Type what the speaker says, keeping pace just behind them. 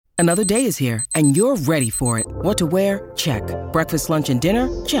Another day is here, and you're ready for it. What to wear? Check. Breakfast, lunch, and dinner?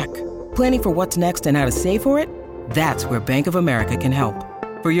 Check. Planning for what's next and how to save for it? That's where Bank of America can help.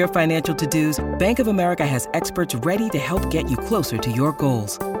 For your financial to-dos, Bank of America has experts ready to help get you closer to your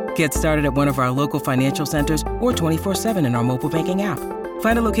goals. Get started at one of our local financial centers or 24/7 in our mobile banking app.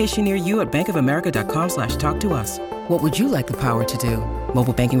 Find a location near you at bankofamerica.com/talktous. What would you like the power to do?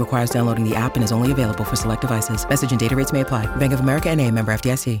 Mobile banking requires downloading the app and is only available for select devices. Message and data rates may apply. Bank of America N.A., member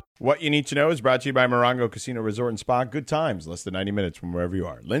FDIC. What you need to know is brought to you by Morongo Casino Resort and Spa. Good times, less than 90 minutes from wherever you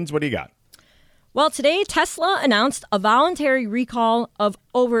are. Linz, what do you got? Well, today, Tesla announced a voluntary recall of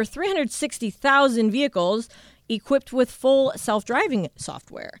over 360,000 vehicles equipped with full self-driving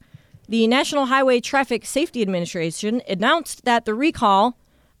software. The National Highway Traffic Safety Administration announced that the recall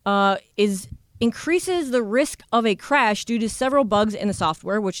increases the risk of a crash due to several bugs in the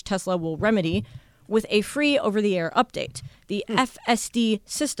software, which Tesla will remedy with a free over-the-air update. The FSD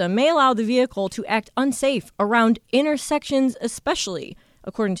system may allow the vehicle to act unsafe around intersections especially,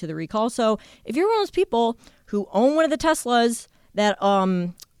 according to the recall. So if you're one of those people who own one of the Teslas that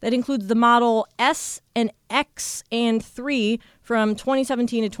includes the Model S and X and 3 from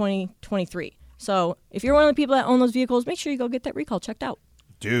 2017 to 2023. So if you're one of the people that own those vehicles, make sure you go get that recall checked out.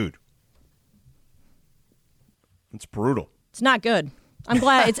 Dude. It's brutal. It's not good. I'm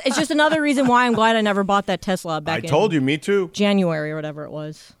glad. It's just another reason why I'm glad I never bought that Tesla back in told you, me too. January or whatever it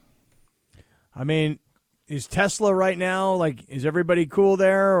was. I mean, is Tesla right now, like, is everybody cool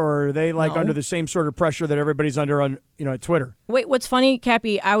there, or are they like under the same sort of pressure that everybody's under on, at Twitter? Wait, what's funny,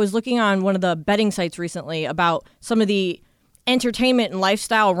 Cappy, I was looking on one of the betting sites recently about some of the entertainment and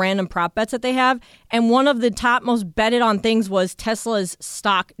lifestyle random prop bets that they have, and one of the top most betted on things was Tesla's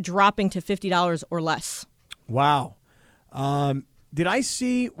stock dropping to $50 or less. Wow. Did I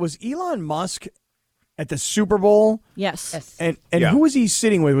see, was Elon Musk at the Super Bowl? Yes. And who was he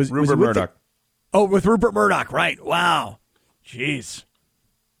sitting with? Was Rupert Murdoch. With Rupert Murdoch, right. Wow. Jeez.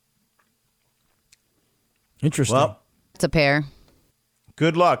 Interesting. Well, it's a pair.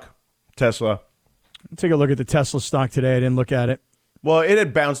 Good luck, Tesla. Take a look at the Tesla stock today. I didn't look at it. Well, it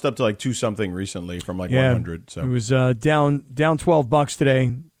had bounced up to like 2-something recently from like 100. So it was down $12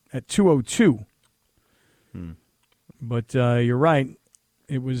 today at 202. But you're right.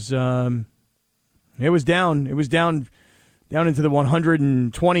 It was down. It was down into the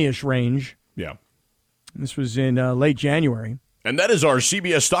 120-ish range. Yeah. This was in late January. And that is our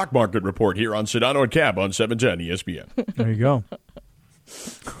CBS stock market report here on Sedano and Cab on 710 ESPN. There you go.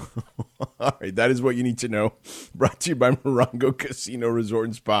 All right, that is what you need to know. Brought to you by Morongo Casino Resort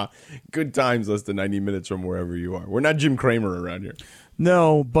and Spa. Good times, less than 90 minutes from wherever you are. We're not Jim Cramer around here.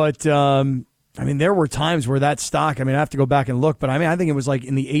 No, but there were times where that stock, I have to go back and look, but I think it was like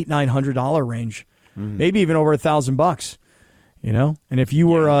in the $800-900 range, maybe even over $1,000. And if you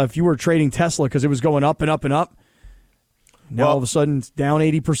were trading Tesla because it was going up and up and up, now all of a sudden it's down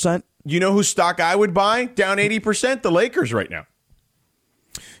 80%. You know whose stock I would buy down 80%? The Lakers right now.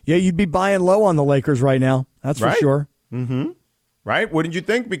 Yeah, you'd be buying low on the Lakers right now. That's for sure. Mm-hmm. Right? Wouldn't you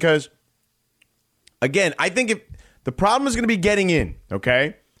think? Because, again, I think if the problem is going to be getting in,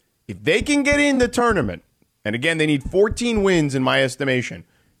 okay? If they can get in the tournament, and again, they need 14 wins in my estimation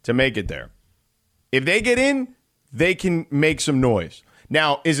to make it there. If they get in, they can make some noise.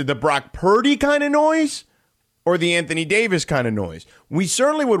 Now, is it the Brock Purdy kind of noise or the Anthony Davis kind of noise? We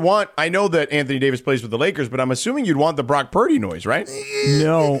certainly would want, I know that Anthony Davis plays with the Lakers, but I'm assuming you'd want the Brock Purdy noise, right?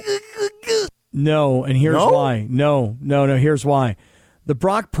 No, and here's why. No, here's why. The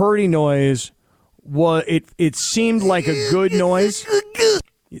Brock Purdy noise, it seemed like a good noise.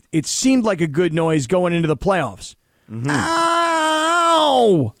 It seemed like a good noise going into the playoffs. Mm-hmm.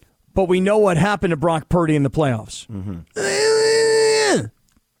 Ow! But we know what happened to Brock Purdy in the playoffs. Mm-hmm.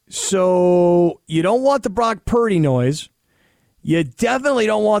 So you don't want the Brock Purdy noise. You definitely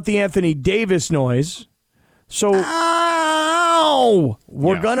don't want the Anthony Davis noise. So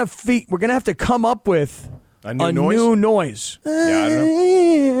we're gonna have to come up with a new noise. Yeah, I don't know.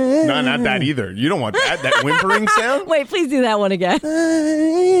 No, not that either. You don't want that whimpering sound. Wait, please do that one again.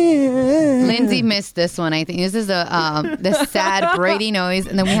 Lindsay missed this one. I think this is the sad Brady noise,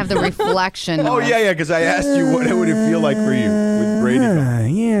 and then we have the reflection noise. Oh yeah, because I asked you what would it feel like for you with Brady.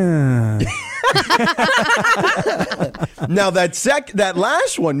 Yeah. Now that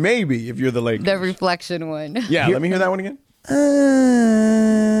last one, maybe if you're the Lakers. The reflection one. Yeah, let me hear that one again.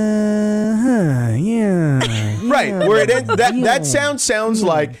 Yeah. Right, where it ends, that sounds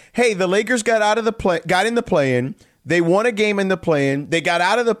like, hey, the Lakers got in the play-in. They won a game in the play-in. They got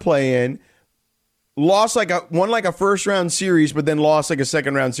out of the play-in, won a first round series, but then lost like a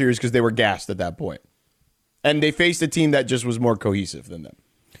second round series because they were gassed at that point. And they faced a team that just was more cohesive than them.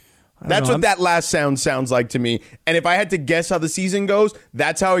 That's what that last sounds like to me. And if I had to guess how the season goes,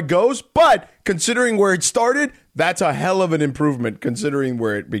 that's how it goes. But considering where it started, that's a hell of an improvement considering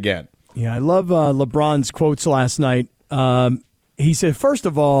where it began. Yeah, I love LeBron's quotes last night. He said, first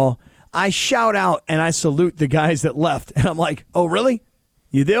of all, I shout out and I salute the guys that left. And I'm like, oh, really?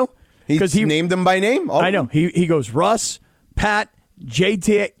 You do? Because he named them by name? I know. He goes, Russ, Pat,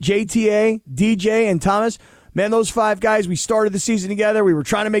 JTA, DJ, and Thomas. Man, those 5 guys, we started the season together. We were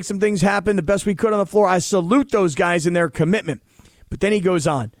trying to make some things happen the best we could on the floor. I salute those guys and their commitment. But then he goes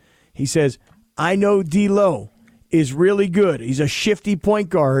on. He says, I know D-Lo is really good. He's a shifty point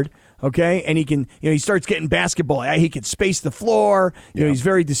guard, okay? And he can, he starts getting basketball. He can space the floor. You know, he's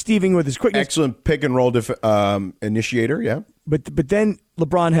very deceiving with his quickness. Excellent pick and roll initiator, yeah. But then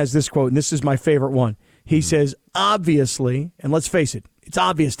LeBron has this quote, and this is my favorite one. He says, obviously, and let's face it, it's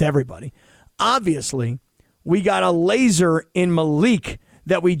obvious to everybody, obviously, we got a laser in Malik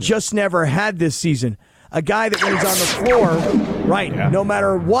that we just never had this season. A guy that when he's on the floor, right, no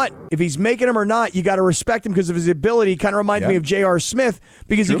matter what, if he's making them or not, you got to respect him because of his ability. He kind of reminds me of J.R. Smith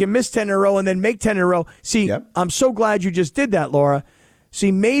because he can miss 10 in a row and then make 10 in a row. See, I'm so glad you just did that, Laura.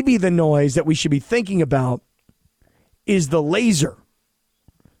 See, maybe the noise that we should be thinking about is the laser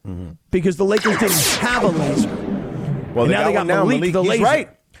because the Lakers didn't have a laser. Well, and now they got Malik the laser. He's right.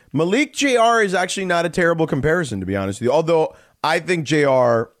 Malik JR is actually not a terrible comparison, to be honest with you. Although I think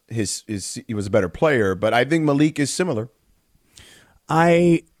JR he was a better player, but I think Malik is similar.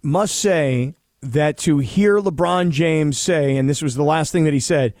 I must say that to hear LeBron James say, and this was the last thing that he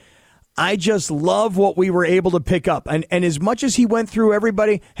said, I just love what we were able to pick up. And as much as he went through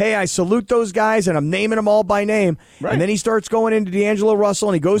everybody, hey, I salute those guys, and I'm naming them all by name. Right. And then he starts going into D'Angelo Russell,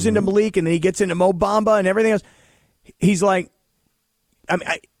 and he goes into Malik, and then he gets into Mo Bamba and everything else. He's like,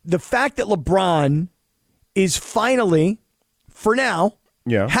 the fact that LeBron is finally, for now,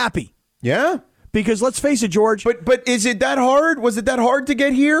 happy. Yeah. Because let's face it, George. But is it that hard? Was it that hard to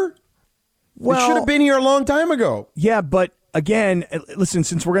get here? Well, it should have been here a long time ago. Yeah, but again, listen,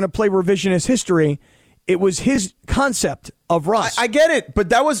 since we're going to play revisionist history, it was his concept of Russ. I get it, but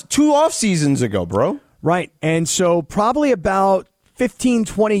that was 2 off seasons ago, bro. Right. And so probably about 15,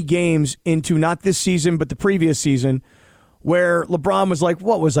 20 games into not this season, but the previous season, where LeBron was like,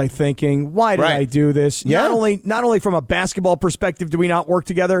 what was I thinking? Why did I do this? Yeah. Not only from a basketball perspective do we not work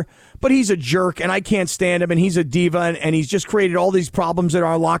together, but he's a jerk and I can't stand him and he's a diva and he's just created all these problems in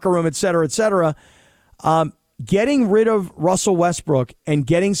our locker room, et cetera, et cetera. Getting rid of Russell Westbrook and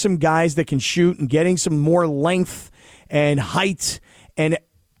getting some guys that can shoot and getting some more length and height. And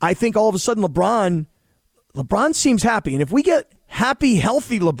I think all of a sudden LeBron seems happy. And if we get happy,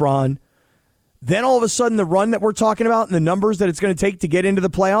 healthy LeBron, then all of a sudden the run that we're talking about and the numbers that it's going to take to get into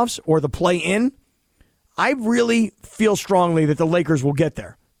the playoffs or the play-in, I really feel strongly that the Lakers will get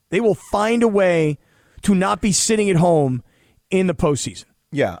there. They will find a way to not be sitting at home in the postseason.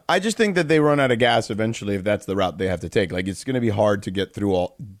 Yeah, I just think that they run out of gas eventually if that's the route they have to take. Like, it's going to be hard to get through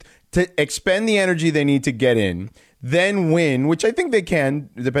to expend the energy they need to get in, then win, which I think they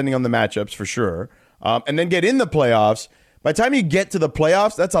can, depending on the matchups for sure, and then get in the playoffs. By the time you get to the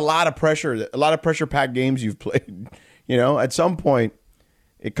playoffs, that's a lot of pressure-packed games you've played. You know, at some point,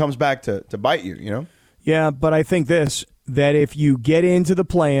 it comes back to bite you, you know? Yeah, but I think that if you get into the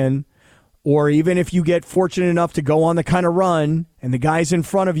play-in, or even if you get fortunate enough to go on the kind of run, and the guys in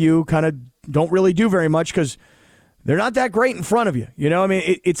front of you kind of don't really do very much because they're not that great in front of you. You know, I mean,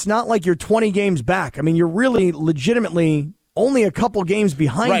 it's not like you're 20 games back. I mean, you're really legitimately only a couple games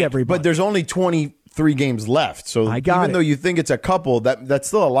behind everybody. But there's only 23 games left. So even though you think it's a couple, that's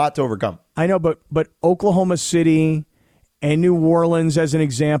still a lot to overcome. I know, but Oklahoma City and New Orleans, as an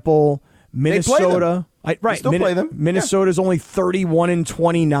example, Minnesota. They still play them. Minnesota's only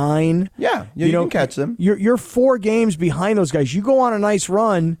 31-29. Yeah, you can catch them. You're 4 games behind those guys. You go on a nice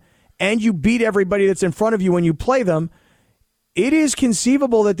run and you beat everybody that's in front of you when you play them. It is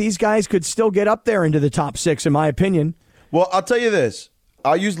conceivable that these guys could still get up there into the top 6, in my opinion. Well, I'll tell you this.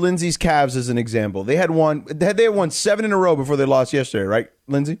 I'll use Lindsay's Cavs as an example. They had won 7 in a row before they lost yesterday, right,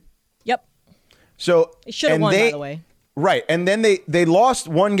 Lindsay? Yep. So they should have won, by the way. Right, and then they lost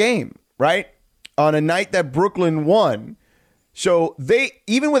 1 game, right, on a night that Brooklyn won. So they,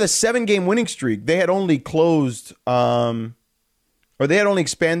 even with a 7-game winning streak, they had only closed, or they had only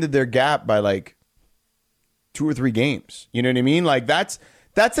expanded their gap by like 2 or 3 games. You know what I mean? Like that's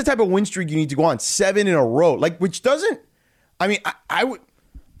the type of win streak you need to go on, 7 in a row. Like, which doesn't. I mean,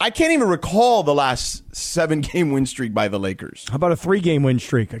 I can't even recall the last 7-game win streak by the Lakers. How about a 3-game win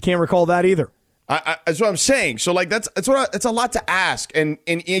streak? I can't recall that either. That's what I'm saying. So like it's a lot to ask. And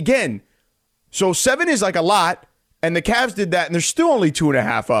again, so 7 is like a lot. And the Cavs did that, and they're still only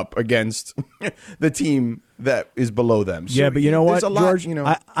 2.5 up against the team that is below them. So yeah, but you know what, George?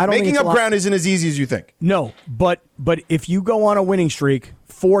 I don't making think up ground isn't as easy as you think. No, but if you go on a winning streak,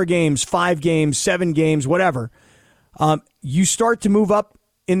 4 games, 5 games, 7 games, whatever, you start to move up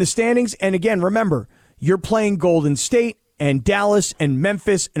in the standings. And again, remember, you're playing Golden State and Dallas and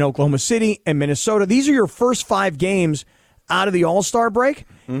Memphis and Oklahoma City and Minnesota. These are your first 5 games out of the All-Star break,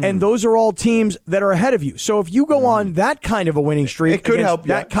 and those are all teams that are ahead of you. So if you go on that kind of a winning streak, it could help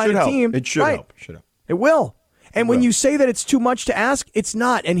that kind of team, it should help. It will. And when you say that it's too much to ask, it's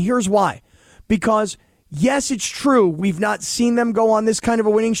not. And here's why. Because, yes, it's true, we've not seen them go on this kind of a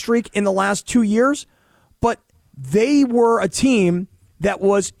winning streak in the last 2 years, but they were a team that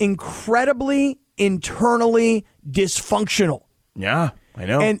was incredibly internally dysfunctional. Yeah, I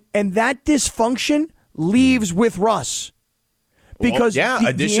know. And that dysfunction leaves with Russ. Because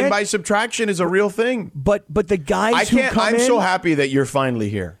addition by subtraction is a real thing. But the guys who come in... I'm so happy that you're finally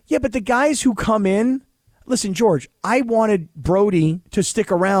here. Yeah, but the guys who come in... Listen, George, I wanted Brody to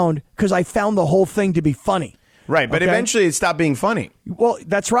stick around because I found the whole thing to be funny. Right, but eventually it stopped being funny. Well,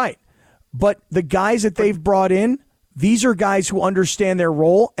 that's right. But the guys that they've brought in, these are guys who understand their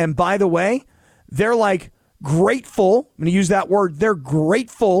role. And by the way, they're like grateful. I'm going to use that word. They're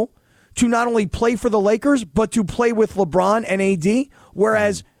grateful to not only play for the Lakers, but to play with LeBron and AD.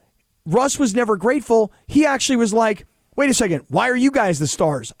 Whereas Russ was never grateful. He actually was like, wait a second, why are you guys the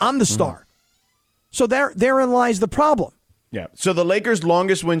stars? I'm the star. So therein lies the problem. Yeah. So the Lakers'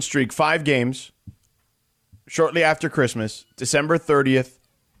 longest win streak, 5 games, shortly after Christmas, December 30th,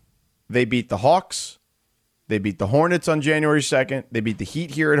 they beat the Hawks. They beat the Hornets on January 2nd. They beat the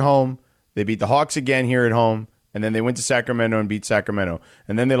Heat here at home. They beat the Hawks again here at home. And then they went to Sacramento and beat Sacramento.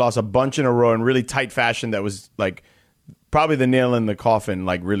 And then they lost a bunch in a row in really tight fashion that was like probably the nail in the coffin,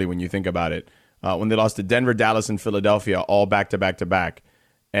 like really when you think about it, when they lost to Denver, Dallas, and Philadelphia all back-to-back-to-back.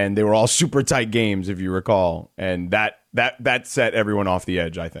 And they were all super tight games, if you recall. And that set everyone off the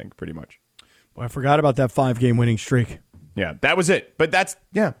edge, I think, pretty much. Well, I forgot about that 5-game winning streak. Yeah, that was it. But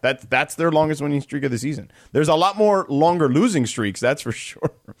that's their longest winning streak of the season. There's a lot more longer losing streaks, that's for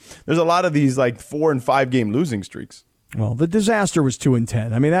sure. There's a lot of these like 4 and 5 game losing streaks. Well, the disaster was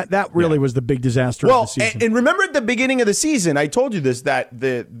 2-10. I mean, that really was the big disaster of the season. And remember at the beginning of the season, I told you this, that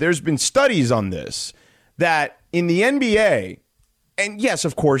there's been studies on this, that in the NBA, and yes,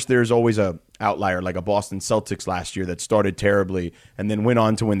 of course, there's always a outlier like a Boston Celtics last year that started terribly and then went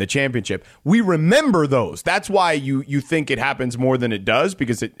on to win the championship. We remember those. That's why you think it happens more than it does,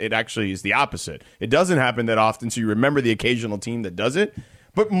 because it actually is the opposite. It doesn't happen that often, so you remember the occasional team that does it.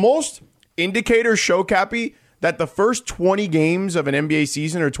 But most indicators show, Cappy, that the first 20 games of an NBA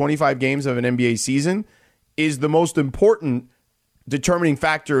season or 25 games of an NBA season is the most important determining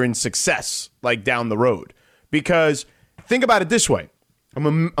factor in success, like down the road. Because think about it this way. I'm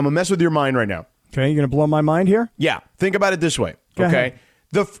going to mess with your mind right now. Okay, you going to blow my mind here? Yeah, think about it this way. Go okay,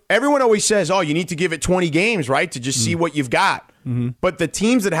 ahead. Everyone always says, "Oh, you need to give it 20 games, right, to just see what you've got." Mm-hmm. But the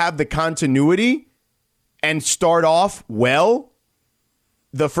teams that have the continuity and start off well,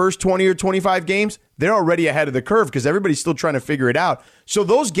 the first 20 or 25 games, they're already ahead of the curve because everybody's still trying to figure it out. So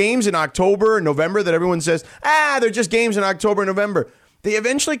those games in October and November that everyone says, they're just games in October and November, they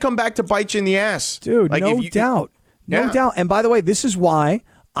eventually come back to bite you in the ass, dude. Like no doubt. No doubt. And by the way, this is why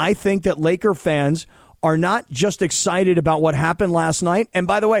I think that Laker fans are not just excited about what happened last night. And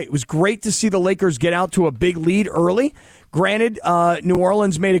by the way, it was great to see the Lakers get out to a big lead early. Granted, New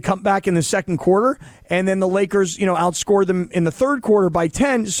Orleans made a comeback in the second quarter, and then the Lakers, outscored them in the third quarter by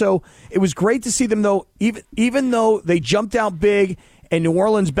 10. So it was great to see them, though, even though they jumped out big and New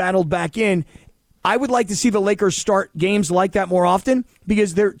Orleans battled back in. I would like to see the Lakers start games like that more often,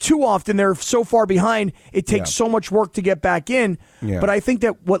 because they're so far behind. It takes so much work to get back in. Yeah. But I think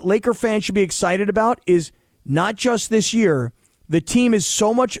that what Laker fans should be excited about is not just this year. The team is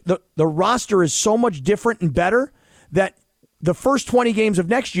so much, the roster is so much different and better that the first 20 games of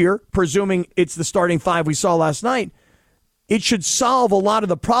next year, presuming it's the starting 5 we saw last night, it should solve a lot of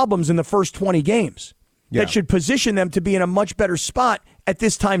the problems in the first 20 games. That should position them to be in a much better spot at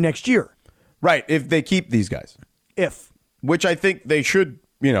this time next year. Right, if they keep these guys. Which I think they should,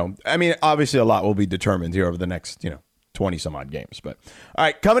 obviously a lot will be determined here over the next, 20-some-odd games. But, all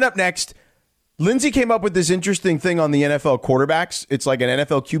right, coming up next, Lindsay came up with this interesting thing on the NFL quarterbacks. It's like an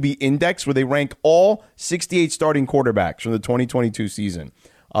NFL QB index where they rank all 68 starting quarterbacks from the 2022 season.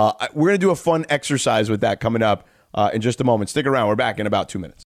 We're going to do a fun exercise with that coming up in just a moment. Stick around. We're back in about 2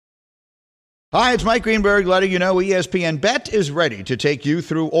 minutes. Hi, it's Mike Greenberg letting you know ESPN Bet is ready to take you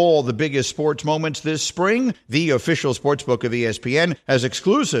through all the biggest sports moments this spring. The official sportsbook of ESPN has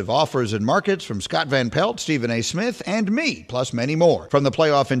exclusive offers and markets from Scott Van Pelt, Stephen A. Smith, and me, plus many more. From the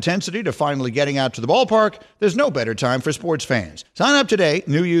playoff intensity to finally getting out to the ballpark, there's no better time for sports fans. Sign up today.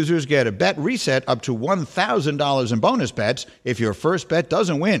 New users get a bet reset up to $1,000 in bonus bets if your first bet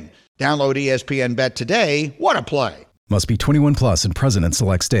doesn't win. Download ESPN Bet today. What a play. Must be 21 plus and present in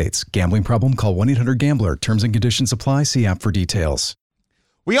select states. Gambling problem? Call 1-800-GAMBLER. Terms and conditions apply. See app for details.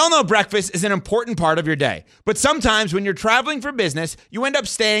 We all know breakfast is an important part of your day. But sometimes when you're traveling for business, you end up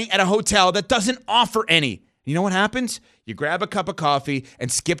staying at a hotel that doesn't offer any. You know what happens? You grab a cup of coffee and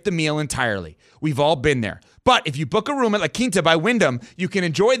skip the meal entirely. We've all been there. But if you book a room at La Quinta by Wyndham, you can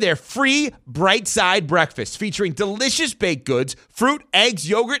enjoy their free Bright Side breakfast featuring delicious baked goods, fruit, eggs,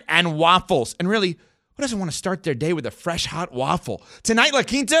 yogurt, and waffles. And really, who doesn't want to start their day with a fresh, hot waffle? Tonight, La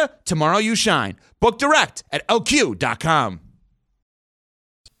Quinta, tomorrow you shine. Book direct at lq.com.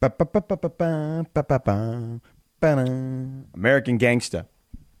 American Gangsta.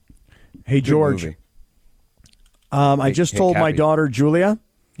 Hey, George. I just told my daughter, Julia,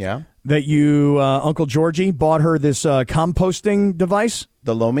 that you, Uncle Georgie, bought her this composting device.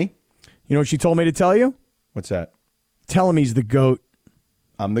 The Lomi? You know what she told me to tell you? What's that? Tell him he's the GOAT.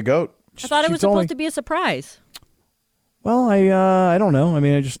 I'm the GOAT. I thought it was supposed to be a surprise. Well, I don't know. I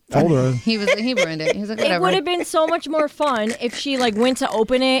mean, I just told her. He ruined it. He was like, whatever. It would have been so much more fun if she went to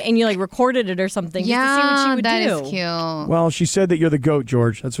open it and you recorded it or something. Yeah, just to see what she would that do. is cute. Well, she said that you're the GOAT,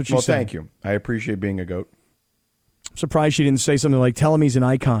 George. That's what she said. Well, thank you. I appreciate being a GOAT. I'm surprised she didn't say something like "tell him he's an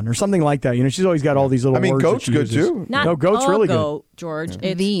icon" or something like that. You know, she's always got all these little words. GOAT's that she good uses. too. Not GOAT's really GOAT, good. George.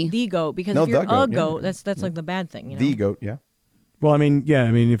 Yeah. It's the GOAT, because if you're a GOAT, that's like the bad thing. You know? The GOAT, yeah. Well, I mean,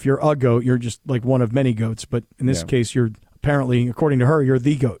 if you're a GOAT, you're just like one of many goats. But in this case, you're apparently, according to her, you're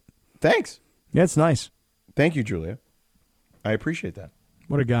the GOAT. Thanks. Yeah, it's nice. Thank you, Julia. I appreciate that.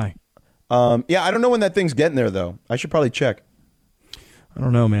 What a guy. Yeah, I don't know when that thing's getting there, though. I should probably check. I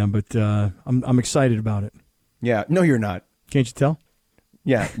don't know, man, but I'm excited about it. Yeah. No, you're not. Can't you tell?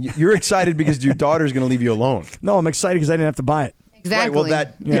 Yeah. You're excited because your daughter's going to leave you alone. No, I'm excited because I didn't have to buy it. Exactly. Right, well,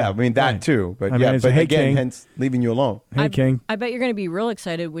 that too. But but again, King. hence leaving you alone. Hey, King. I bet you're going to be real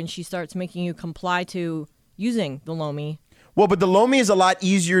excited when she starts making you comply to using the Lomi. Well, but the Lomi is a lot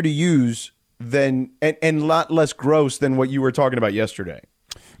easier to use than and a lot less gross than what you were talking about yesterday.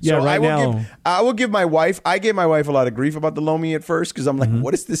 Yeah, so now. I will give my wife. I gave my wife a lot of grief about the Lomi at first because I'm like,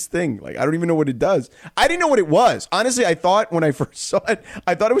 what is this thing? Like, I don't even know what it does. I didn't know what it was. Honestly, I thought when I first saw it,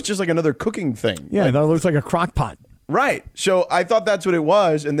 I thought it was just like another cooking thing. Yeah, I thought it looks like a crock pot. Right. So I thought that's what it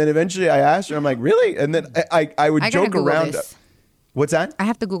was. And then eventually I asked her, I'm like, really? And then I would joke around. This. What's that? I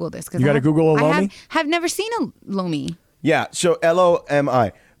have to Google this. You got to Google a Lomi? I have never seen a Lomi. Yeah. So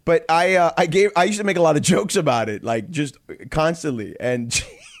Lomi. But I used to make a lot of jokes about it, like just constantly. And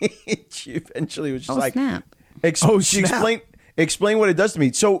she eventually was just like, snap. Explain what it does to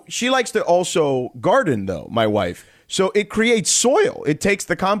me. So she likes to also garden, though, my wife. So it creates soil. It takes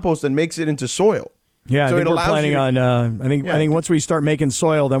the compost and makes it into soil. Yeah, so I think we're planning on. I think once we start making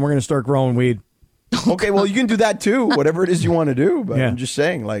soil, then we're going to start growing weed. Okay, well, you can do that too, whatever it is you want to do. But I'm just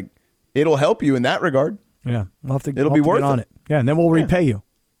saying, like, it'll help you in that regard. Yeah, it'll be worth on it. Yeah, and then we'll repay you.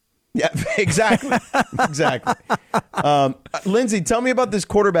 Yeah, exactly. Exactly. Lindsay, tell me about this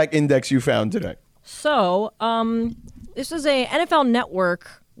quarterback index you found today. So, this is a NFL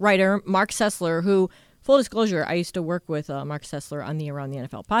Network writer, Mark Sessler, who, full disclosure, I used to work with Mark Sessler on the Around the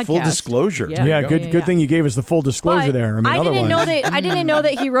NFL podcast. Full disclosure. Yeah, good thing you gave us the full disclosure there. I mean, I didn't know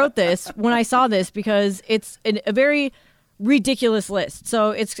that he wrote this when I saw this because it's a very ridiculous list. So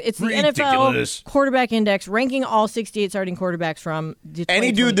it's the NFL quarterback index ranking all 68 starting quarterbacks from the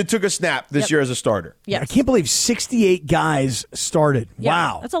any dude that took a snap this year as a starter. Yeah, I can't believe 68 guys started. Yeah,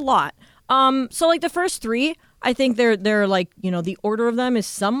 wow, that's a lot. So like the first three, I think they're like, the order of them is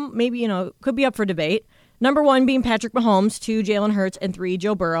some maybe could be up for debate. Number 1 being Patrick Mahomes, 2 Jalen Hurts, and 3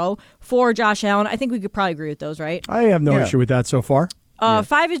 Joe Burrow, 4 Josh Allen. I think we could probably agree with those, right? I have no issue with that so far.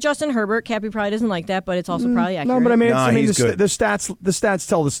 5 is Justin Herbert. Cappy probably doesn't like that, but it's also probably accurate. No, but I mean, the stats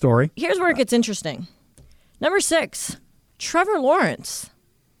tell the story. Here's where it gets interesting. Number 6, Trevor Lawrence.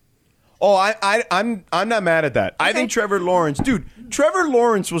 Oh, I'm not mad at that. Okay. I think Trevor Lawrence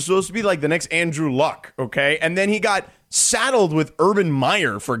was supposed to be like the next Andrew Luck, okay? And then he got saddled with Urban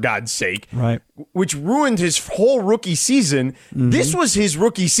Meyer, for God's sake, right? Which ruined his whole rookie season. Mm-hmm. This was his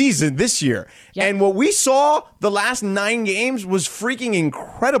rookie season this year. Yep. And what we saw the last 9 games was freaking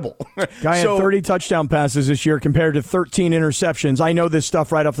incredible. Guy had 30 touchdown passes this year compared to 13 interceptions. I know this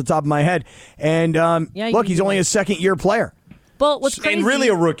stuff right off the top of my head. And look, he's only a second-year player. But what's crazy and really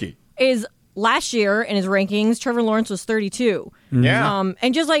a rookie. Is last year in his rankings, Trevor Lawrence was 32. Yeah.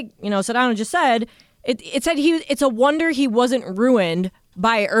 And just like, Sedano just said, it said it's a wonder he wasn't ruined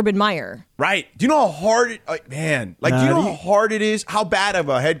by Urban Meyer. Right. Do you know how hard do you know how hard it is? How bad of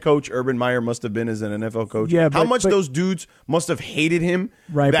a head coach Urban Meyer must have been as an NFL coach? Yeah, how much those dudes must have hated him.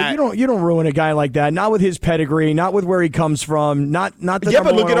 Right, but you don't ruin a guy like that. Not with his pedigree, not with where he comes from, not the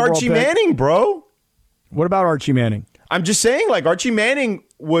but look at Archie Manning, bro. What about Archie Manning? I'm just saying, like, Archie Manning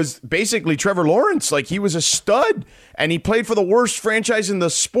was basically Trevor Lawrence. Like, he was a stud, and he played for the worst franchise in the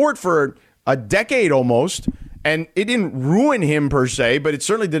sport for a decade almost. And it didn't ruin him per se, but it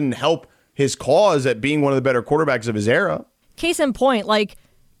certainly didn't help his cause at being one of the better quarterbacks of his era. Case in point, like,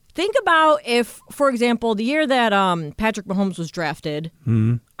 think about if, for example, the year that Patrick Mahomes was drafted,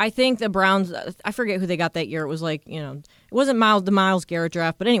 I think the Browns, I forget who they got that year. It was like, it wasn't the Myles Garrett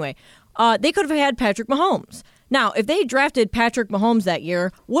draft, but anyway, they could have had Patrick Mahomes. Now, if they drafted Patrick Mahomes that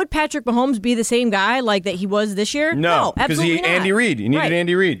year, would Patrick Mahomes be the same guy like that he was this year? No, because absolutely not. Andy Reid. You needed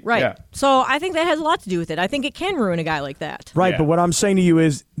Andy Reid. Right. Yeah. So I think that has a lot to do with it. I think it can ruin a guy like that. Right, but what I'm saying to you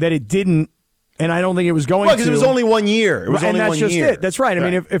is that it didn't, and I don't think it was going to. Because it was only 1 year. It was only 1 year. And that's just it. That's right. I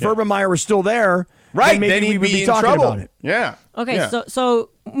mean, if Urban Meyer was still there, then maybe we would be talking about it. Yeah. Okay,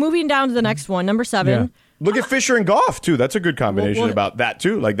 so moving down to the next one, number 7. Yeah. Look at Fisher and Goff, too. That's a good combination about that,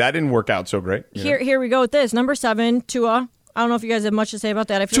 too. Like, that didn't work out so great. Here we go with this. Number 7, Tua. I don't know if you guys have much to say about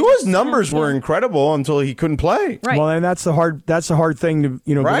that. Tua's numbers were incredible until he couldn't play. Right. Well, and that's the hard thing to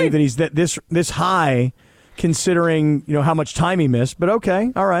believe that he's this high, considering how much time he missed. But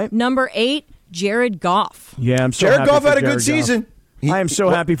okay, all right. Number 8, Jared Goff. Yeah, I'm so Jared happy Goff for had a Jared good season. I am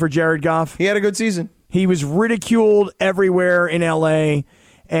so happy for Jared Goff. He had a good season. He was ridiculed everywhere in L.A.,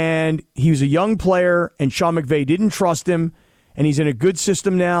 and he was a young player, and Sean McVay didn't trust him, and he's in a good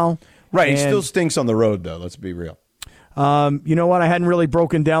system now. Right, and he still stinks on the road, though. Let's be real. You know what? I hadn't really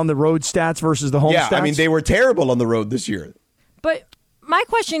broken down the road stats versus the home stats. Yeah, I mean, they were terrible on the road this year. But my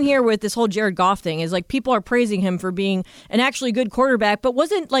question here with this whole Jared Goff thing is, like, people are praising him for being an actually good quarterback, but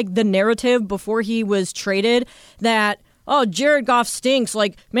wasn't, like, the narrative before he was traded that, oh, Jared Goff stinks.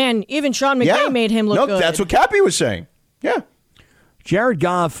 Like, man, even Sean McVay made him look good. That's what Cappy was saying. Yeah. Jared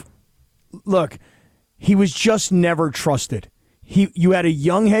Goff, look, he was just never trusted. You had a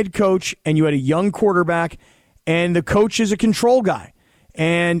young head coach and you had a young quarterback, and the coach is a control guy.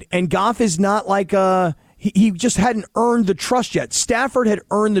 And Goff is not like he just hadn't earned the trust yet. Stafford had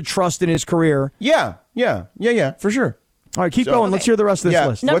earned the trust in his career. Yeah, for sure. All right, keep going. Let's hear the rest of this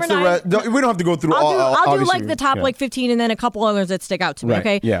list. Number 9. We don't have to go through all. I'll do like the top 15 and then a couple others that stick out to me. Right.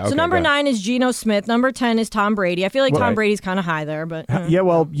 Okay. Yeah, so number 9 is Geno Smith. Number 10 is Tom Brady. I feel like Tom Brady's kind of high there, but yeah.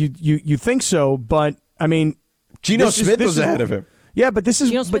 Well, you think so, but I mean, Geno Smith was ahead of him. Yeah, but this is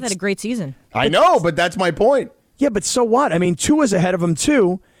Geno Smith had a great season. I know, but that's my point. Yeah, but so what? I mean, Tua's ahead of him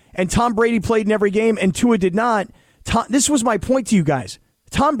too, and Tom Brady played in every game, and Tua did not. This was my point to you guys.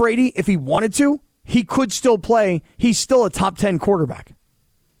 Tom Brady, if he wanted to, he could still play. He's still a top 10 quarterback.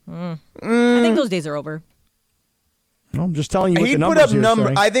 I think those days are over. Well, I'm just telling you what He'd the put numbers up numbers.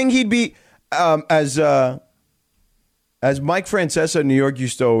 say. I think he'd be as Mike Francesa in New York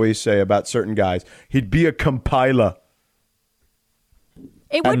used to always say about certain guys. He'd be a compiler.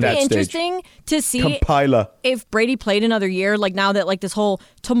 It would be interesting to see if Brady played another year, like now that like this whole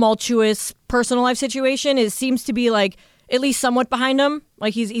tumultuous personal life situation seems to be like at least somewhat behind him.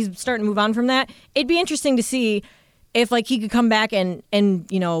 Like he's starting to move on from that. It'd be interesting to see if like he could come back and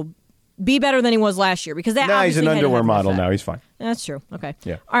be better than he was last year, because that he's an underwear model now. He's fine. That's true. Okay.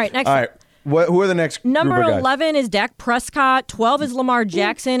 Yeah. All right. Next. All right. Who are the next Number group of guys? 11 is Dak Prescott, 12 is Lamar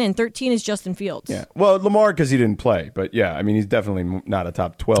Jackson, and 13 is Justin Fields. Yeah. Well, Lamar because he didn't play, but yeah, I mean he's definitely not a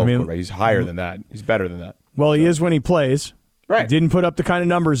top 12 quarterback. He's higher than that. He's better than that. Well, he is when he plays. Right. He didn't put up the kind of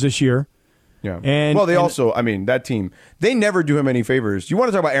numbers this year. Yeah. And also, I mean, that team, they never do him any favors. You want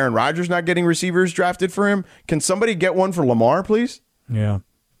to talk about Aaron Rodgers not getting receivers drafted for him? Can somebody get one for Lamar, please? Yeah.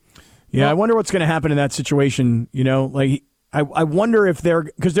 Yeah, I wonder what's going to happen in that situation. Like I wonder if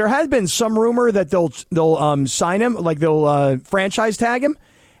because there has been some rumor that they'll sign him, like they'll franchise tag him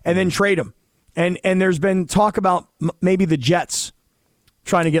and then trade him. And there's been talk about maybe the Jets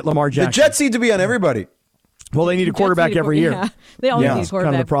trying to get Lamar Jackson. The Jets need to be on everybody. Well, they need a quarterback every year. Yeah, they always need a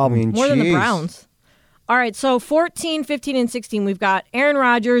quarterback. Kind of the problem. More than the Browns. All right, so 14, 15, and 16, we've got Aaron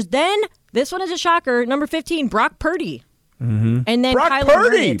Rodgers. Then, this one is a shocker, number 15, Brock Purdy. Mm-hmm. And then Brock Kyler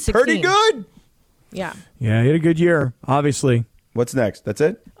Purdy. Murray at 16. Purdy good. Yeah. Yeah, he had a good year, obviously. What's next? That's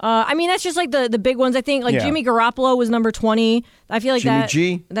it? I mean, that's just like the big ones, I think. Like Jimmy Garoppolo was number 20. I feel like Jimmy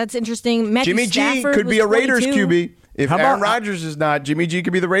G. That's interesting. Matthew Jimmy Stafford G could be a Raiders 22. QB. If Aaron Rodgers is not, Jimmy G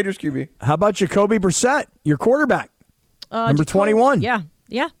could be the Raiders QB. How about Jacoby Brissett, your quarterback? Number 21. Yeah.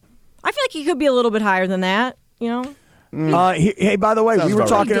 I feel like he could be a little bit higher than that, you know? Hey, by the way, Sounds we were about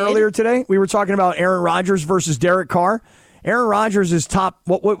talking right. earlier today. We were talking about Aaron Rodgers versus Derek Carr. Aaron Rodgers is top.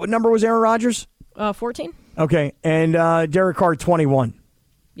 What number was Aaron Rodgers? 14. Okay, and Derek Carr 21.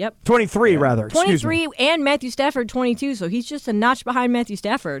 Yep. 23 rather. Excuse me. 23 and Matthew Stafford 22, so he's just a notch behind Matthew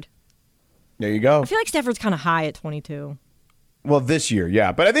Stafford. There you go. I feel like Stafford's kind of high at 22. Well, this year,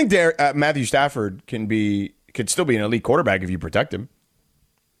 yeah. But I think Matthew Stafford could still be an elite quarterback if you protect him.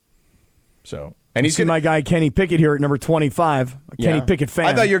 So, and he's my guy Kenny Pickett here at number 25. Kenny Pickett fan.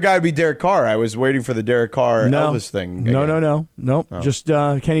 I thought your guy would be Derek Carr. I was waiting for the Derek Carr Elvis thing. No. Oh. Just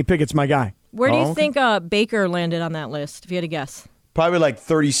Kenny Pickett's my guy. Where do you think Baker landed on that list, if you had to guess? Probably like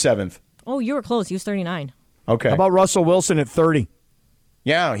 37th. Oh, you were close. He was 39. Okay. How about Russell Wilson at 30?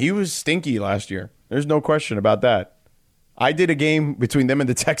 Yeah, he was stinky last year. There's no question about that. I did a game between them and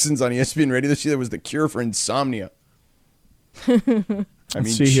the Texans on ESPN Radio this year that was the cure for insomnia. I mean,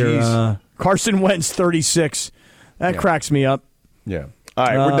 Let's see here. Carson Wentz, 36. That cracks me up. Yeah. All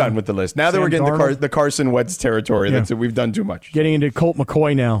right, we're done with the list. Now that Sam we're getting Darnold. the Carson Wentz territory, that's it. We've done too much. Getting into Colt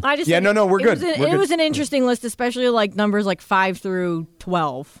McCoy now. I just Yeah, think we're good. We're It good. was an interesting list, especially like numbers like 5 through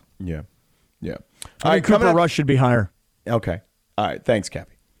 12. Yeah. Yeah. I think Cooper Rush should be higher. Okay. All right. Thanks,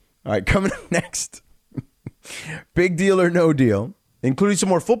 Cappy. All right. Coming up next, big deal or no deal, including some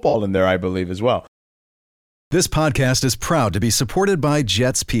more football in there, I believe, as well. This podcast is proud to be supported by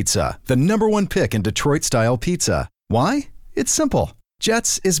Jets Pizza, the #1 pick in Detroit-style pizza. Why? It's simple.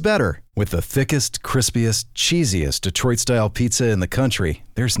 Jets is better. With the thickest, crispiest, cheesiest Detroit-style pizza in the country,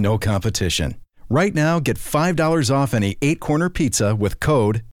 there's no competition. Right now, get $5 off any 8-corner pizza with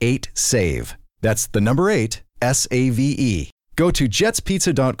code 8SAVE. That's the number 8, S-A-V-E. Go to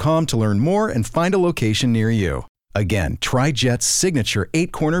jetspizza.com to learn more and find a location near you. Again, try Jet's signature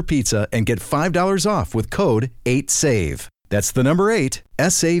 8-corner pizza and get $5 off with code 8SAVE. That's the number 8,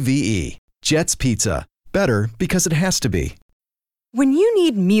 S-A-V-E. Jet's Pizza. Better because it has to be. When you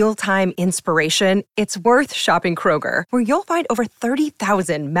need mealtime inspiration, it's worth shopping Kroger, where you'll find over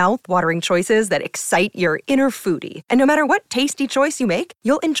 30,000 mouth-watering choices that excite your inner foodie. And no matter what tasty choice you make,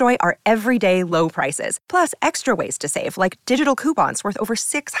 you'll enjoy our everyday low prices, plus extra ways to save, like digital coupons worth over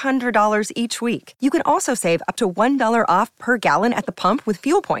 $600 each week. You can also save up to $1 off per gallon at the pump with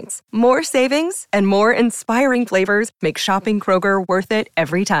fuel points. More savings and more inspiring flavors make shopping Kroger worth it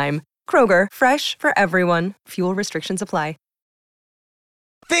every time. Kroger, fresh for everyone. Fuel restrictions apply.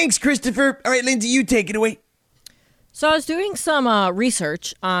 Thanks, Christopher. All right, Lindsay, you take it away. So I was doing some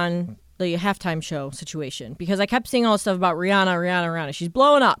research on the halftime show situation because I kept seeing all this stuff about Rihanna. She's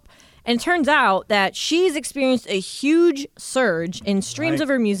blowing up. And it turns out that she's experienced a huge surge in streams of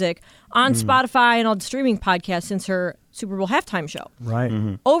her music on Spotify and all the streaming podcasts since her Super Bowl halftime show. Right.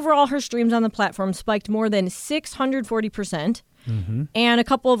 Overall, her streams on the platform spiked more than 640%. And a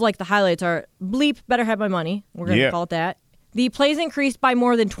couple of like the highlights are Bleep, Better Have My Money. We're going to call it that. The plays increased by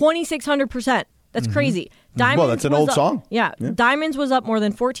more than 2,600%. That's crazy. Diamonds Well, that's an old song. Yeah. Diamonds was up more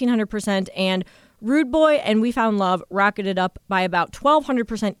than 1,400%, and Rude Boy and We Found Love rocketed up by about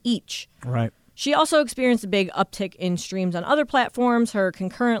 1,200% each. Right. She also experienced a big uptick in streams on other platforms. Her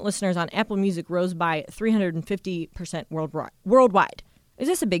concurrent listeners on Apple Music rose by 350% worldwide. Is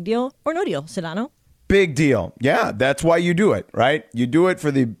this a big deal or no deal, Sedano? Big deal. Yeah, that's why you do it, right? You do it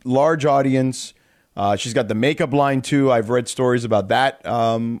for the large audience. She's got the makeup line, too. I've read stories about that.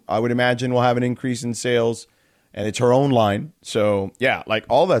 I would imagine will have an increase in sales. And it's her own line. So, yeah, like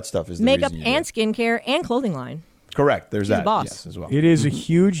all that stuff is the Makeup reason you and do it. skincare and clothing line. Correct. There's She's that. a boss. Yes, as well. It is a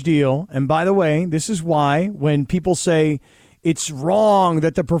huge deal. And by the way, this is why when people say it's wrong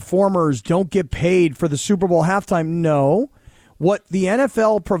that the performers don't get paid for the Super Bowl halftime, no. What the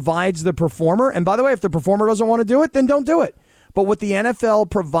NFL provides the performer, and by the way, if the performer doesn't want to do it, then don't do it. But what the NFL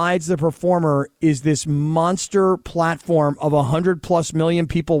provides the performer is this monster platform of 100+ million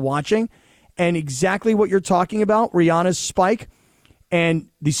people watching. And exactly what you're talking about, Rihanna's spike and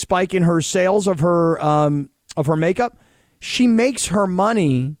the spike in her sales of her makeup, she makes her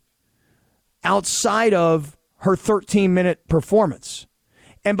money outside of her 13-minute performance.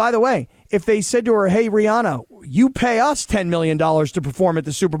 And by the way, if they said to her, hey, Rihanna, you pay us $10 million to perform at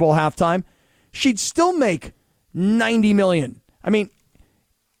the Super Bowl halftime, she'd still make $90 million. I mean,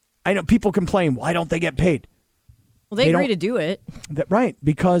 I know people complain, why don't they get paid? Well, they agree to do it. Right,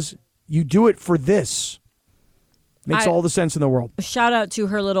 because you do it for this. Makes all the sense in the world. Shout out to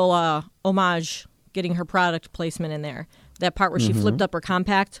her little homage, getting her product placement in there. That part where she flipped up her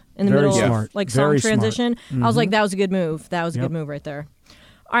compact in the middle of like song transition. I was like, that was a good move. That was a good move right there.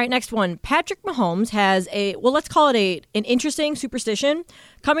 All right, next one. Patrick Mahomes has let's call it an interesting superstition.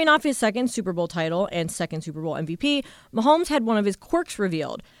 Coming off his second Super Bowl title and second Super Bowl MVP, Mahomes had one of his quirks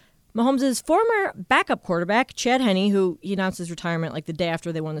revealed. Mahomes' former backup quarterback, Chad Henne, who he announced his retirement like the day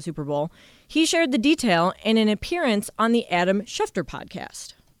after they won the Super Bowl, he shared the detail in an appearance on the Adam Schefter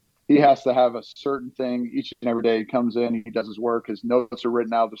podcast. He has to have a certain thing each and every day. He comes in, he does his work, his notes are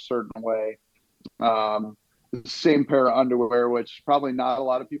written out a certain way. The same pair of underwear, which probably not a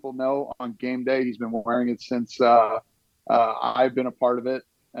lot of people know on game day. He's been wearing it since I've been a part of it.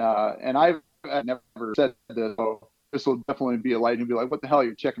 And I've never said this. So this will definitely be a light and be like, what the hell,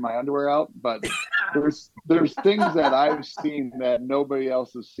 you're checking my underwear out? But there's things that I've seen that nobody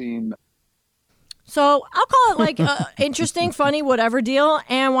else has seen. So I'll call it like interesting, funny, whatever deal.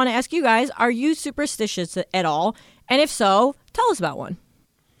 And I want to ask you guys, are you superstitious at all? And if so, tell us about one.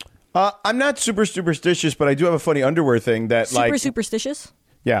 I'm not super superstitious, but I do have a funny underwear thing that Super superstitious?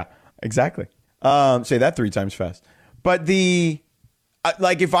 Yeah, exactly. Say that 3 times fast. But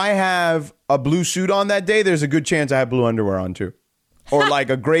if I have a blue suit on that day, there's a good chance I have blue underwear on too. Or like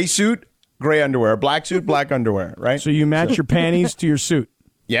a gray suit, gray underwear. A black suit, black underwear, right? So you match your panties to your suit.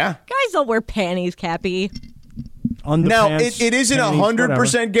 Yeah. Guys don't wear panties, Cappy. Now, it isn't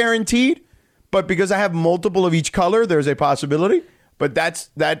 100% guaranteed, but because I have multiple of each color, there's a possibility. But that's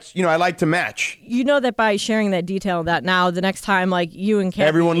I like to match. You know that by sharing that detail, that now the next time like you and Cappy,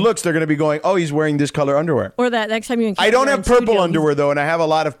 everyone looks, they're going to be going, oh, he's wearing this color underwear. Or that next time you and Cappy, I don't have purple underwear though, and I have a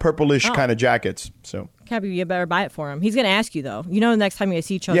lot of purplish kind of jackets. So Cappy, you better buy it for him. He's going to ask you though. The next time you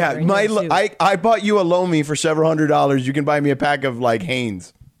see each other. Yeah, I bought you a Lomi for several $100s. You can buy me a pack of like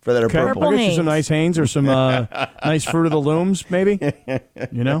Hanes for that are purple. I'll get you some nice Hanes or some nice Fruit of the Looms, maybe.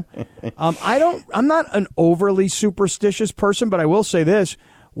 I'm not an overly superstitious person, but I will say this.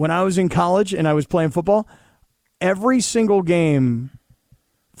 When I was in college and I was playing football, every single game,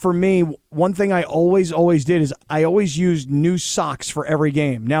 for me, one thing I always did is I always used new socks for every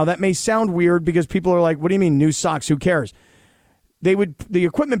game. Now, that may sound weird because people are like, what do you mean new socks? Who cares? The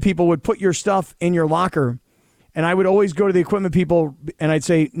equipment people would put your stuff in your locker, and I would always go to the equipment people and I'd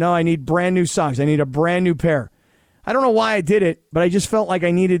say, no, I need brand new socks. I need a brand new pair. I don't know why I did it, but I just felt like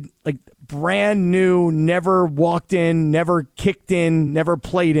I needed like brand new, never walked in, never kicked in, never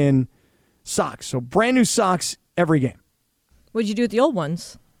played in socks. So brand new socks every game. What'd you do with the old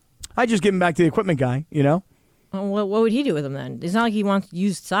ones? I just give them back to the equipment guy, What would he do with them then? It's not like he wants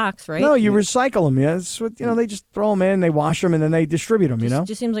used socks, right? No, you recycle them. Yeah, it's what, they just throw them in, they wash them, and then they distribute them.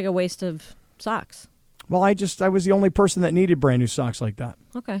 Just seems like a waste of socks. Well, I was the only person that needed brand new socks like that.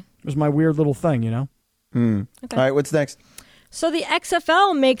 Okay, it was my weird little thing, Okay. All right, what's next? So the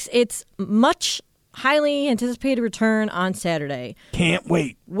XFL makes its much highly anticipated return on Saturday. Can't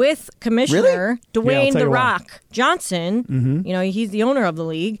wait. With Commissioner Dwayne "The Rock" Johnson. Mm-hmm. He's the owner of the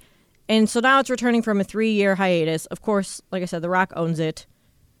league. And so now it's returning from a 3-year hiatus. Of course, like I said, The Rock owns it.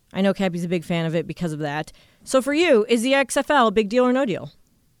 I know Cappy's a big fan of it because of that. So for you, is the XFL a big deal or no deal?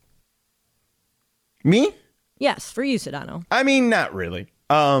 Me? Yes, for you, Sedano. I mean, not really.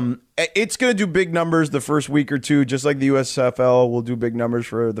 It's going to do big numbers the first week or two, just like the USFL will do big numbers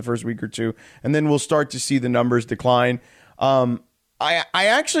for the first week or two, and then we'll start to see the numbers decline. I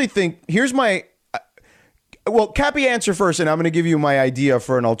actually think here's my Cappy, answer first, and I'm going to give you my idea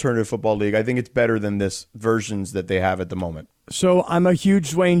for an alternative football league. I think it's better than this versions that they have at the moment. So I'm a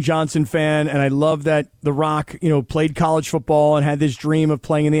huge Dwayne Johnson fan, and I love that The Rock, played college football and had this dream of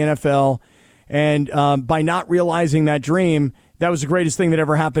playing in the NFL. And by not realizing that dream, that was the greatest thing that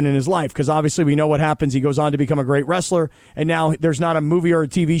ever happened in his life, because obviously we know what happens. He goes on to become a great wrestler, and now there's not a movie or a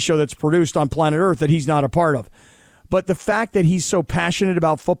TV show that's produced on planet Earth that he's not a part of. But the fact that he's so passionate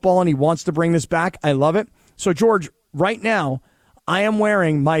about football and he wants to bring this back, I love it. So, George, right now, I am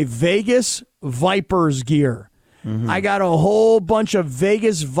wearing my Vegas Vipers gear. Mm-hmm. I got a whole bunch of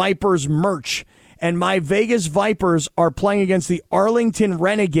Vegas Vipers merch. And my Vegas Vipers are playing against the Arlington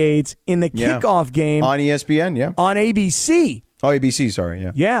Renegades in the kickoff game. On ESPN, yeah. On ABC. Oh, ABC, sorry,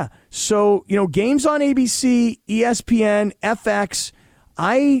 yeah. Yeah. So, games on ABC, ESPN, FX.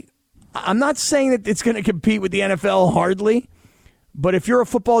 I'm not saying that it's going to compete with the NFL hardly, but if you're a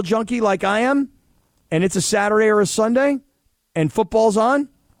football junkie like I am, and it's a Saturday or a Sunday, and football's on,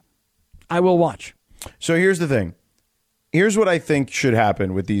 I will watch. So here's the thing. Here's what I think should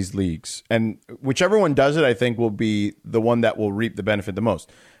happen with these leagues. And whichever one does it, I think will be the one that will reap the benefit the most.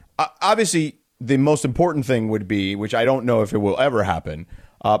 Obviously, the most important thing would be, which I don't know if it will ever happen,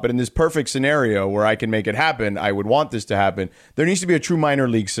 but in this perfect scenario where I can make it happen, I would want this to happen. There needs to be a true minor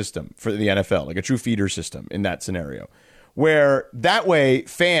league system for the NFL, like a true feeder system in that scenario, where that way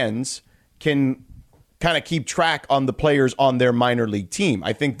fans can kind of keep track on the players on their minor league team.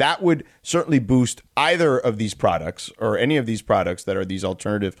 I think that would certainly boost either of these products or any of these products that are these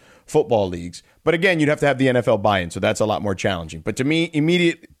alternative football leagues. But again, you'd have to have the NFL buy-in, so that's a lot more challenging. But to me,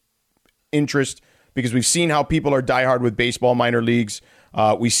 interest because we've seen how people are diehard with baseball minor leagues.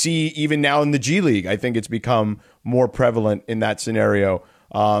 We see even now in the G League, I think it's become more prevalent in that scenario.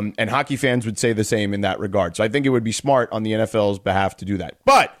 And hockey fans would say the same in that regard. So I think it would be smart on the NFL's behalf to do that.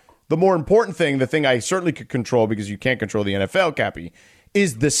 But the more important thing, the thing I certainly could control because you can't control the NFL, Cappy,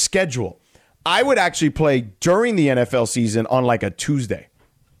 is the schedule. I would actually play during the NFL season on like a Tuesday.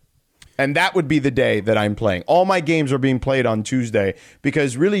 And that would be the day that I'm playing. All my games are being played on Tuesday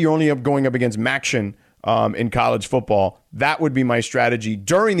because really you're only going up against MACtion in college football. That would be my strategy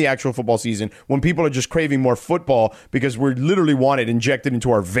during the actual football season when people are just craving more football because we literally want it injected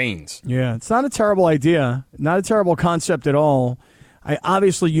into our veins. Yeah, it's not a terrible idea. Not a terrible concept at all.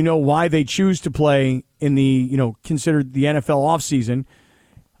 Obviously, you know why they choose to play in the, considered the NFL offseason.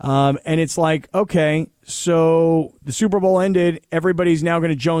 And it's like, okay, so the Super Bowl ended. Everybody's now going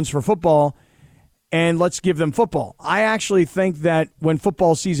to Jones for football, and let's give them football. I actually think that when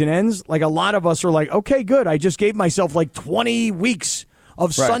football season ends, like a lot of us are like, okay, good. I just gave myself like 20 weeks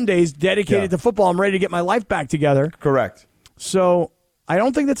of Sundays dedicated to football. I'm ready to get my life back together. Correct. So I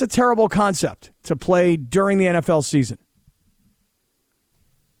don't think that's a terrible concept to play during the NFL season.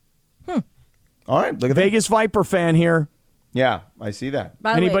 All right. Look at Vegas Viper fan here. Yeah, I see that.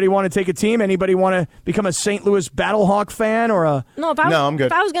 Anybody want to take a team? Anybody want to become a St. Louis Battlehawk fan or a? No, I'm good.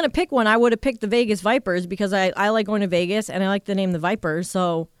 If I was going to pick one, I would have picked the Vegas Vipers because I like going to Vegas and I like the name the Vipers.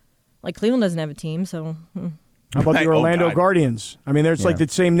 So, like Cleveland doesn't have a team, so. How about the Orlando Guardians? I mean, there's like the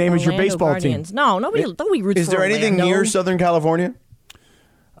same name as your baseball Guardians. team. No, nobody roots for Is there anything Orlando. near Southern California?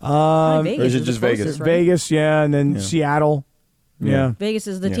 Vegas or is it just Vegas? Closest, right? Vegas, yeah, and then Seattle. Yeah. Vegas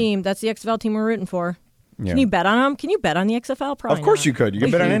is the team. That's the XFL team we're rooting for. Yeah. Can you bet on them? Can you bet on the XFL? Probably Of course not. you could. You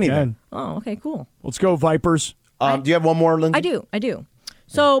can bet on anything. Oh, okay, cool. Let's go, Vipers. Do you have one more, Lindsay? I do.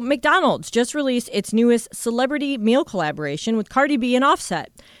 So McDonald's just released its newest celebrity meal collaboration with Cardi B and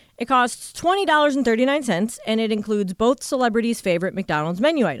Offset. It costs $20.39, and it includes both celebrities' favorite McDonald's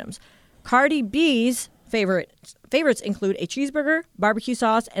menu items. Cardi B's favorites include a cheeseburger, barbecue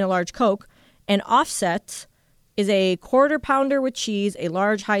sauce, and a large Coke. And Offset is a quarter pounder with cheese, a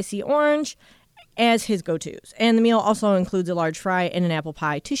large high C orange as his go-tos. And the meal also includes a large fry and an apple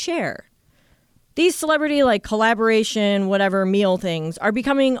pie to share. These celebrity collaboration, whatever meal things are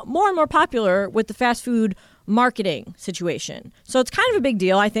becoming more and more popular with the fast food marketing situation. So it's kind of a big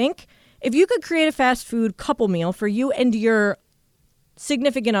deal, I think. If you could create a fast food couple meal for you and your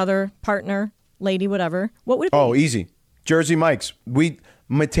significant other, partner, lady, whatever, what would it be? Oh, easy. Jersey Mike's.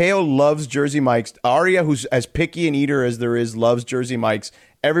 Mateo loves Jersey Mike's. Aria, who's as picky an eater as there is, loves Jersey Mike's.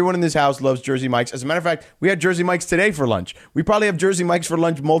 Everyone in this house loves Jersey Mike's. As a matter of fact, we had Jersey Mike's today for lunch. We probably have Jersey Mike's for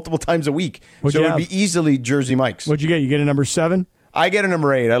lunch multiple times a week. What'd so you it would have? be easily Jersey Mike's. What'd you get? You get a number 7? I get a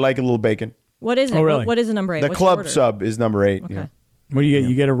number 8. I like a little bacon. What is it? Oh, really? What is a number 8? The What's club your order? sub is number 8. Okay. Yeah. What do you get?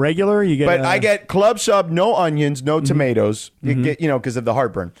 You get a regular? You get But I get club sub, no onions, no tomatoes. You get, because of the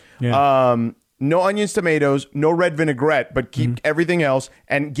heartburn. Yeah. No onions, tomatoes, no red vinaigrette, but keep everything else,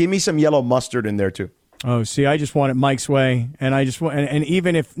 and give me some yellow mustard in there too. Oh, see, I just want it Mike's way, and I just want, and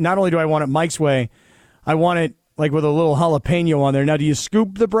even if not only do I want it Mike's way, I want it like with a little jalapeno on there. Now, do you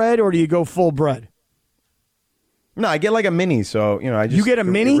scoop the bread or do you go full bread? No, I get like a mini, so I just You get a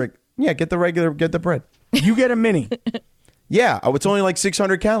mini? Yeah, get the bread. You get a mini. Yeah, it's only like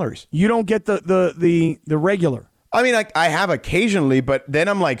 600 calories. You don't get the regular. I mean, I have occasionally, but then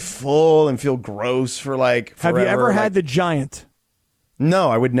I'm like full and feel gross for like forever. Have you ever had the giant? No,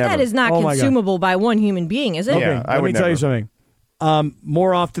 I would never. That is not Oh, my God. consumable by one human being, is it? Yeah, Okay, I let would me tell you never. something.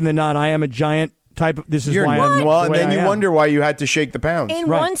 More often than not, I am a giant type of. This is why I'm. well, the and way then I you am. wonder why you had to shake the pounds. In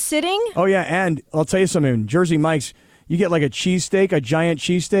Right. one sitting? Oh yeah, and I'll tell you something. Jersey Mike's, you get like a cheesesteak, a giant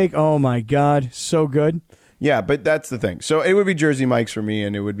cheesesteak. Oh my God, so good. Yeah, but that's the thing. So it would be Jersey Mike's for me,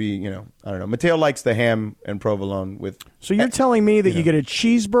 and it would be, I don't know. Mateo likes the ham and provolone with So you're telling me that you get a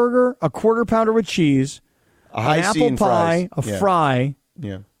cheeseburger, a quarter pounder with cheese, a high an C apple and pie, fries. a fry,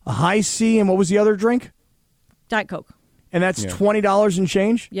 Yeah. a high C, and what was the other drink? Diet Coke. And that's Yeah. $20 and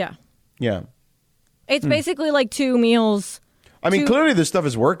change? Yeah. Yeah. It's basically like 2 meals. I mean, Two- clearly this stuff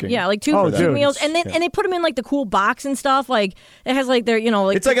is working. Yeah, like two, Oh, two dude. meals. And then and they put them in like the cool box and stuff. Like it has like their,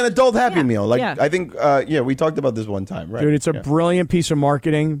 like It's like an adult Happy Yeah, Meal. Like yeah. I think, we talked about this one time, right? Dude, it's a Yeah. brilliant piece of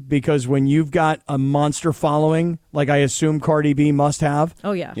marketing because when you've got a monster following, like I assume Cardi B must have,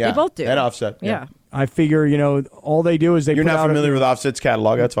 Oh yeah. Yeah, They both do. and Offset, Yeah. yeah. I figure, all they do is they You're put not out familiar with Offset's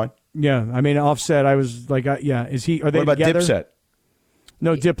catalog. That's fine. Yeah, I mean Offset. I was like, is he? Are they What about together? Dipset?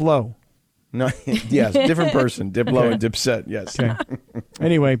 No, Diplo. No, yes, different person. Diplo and Dipset, yes. Okay.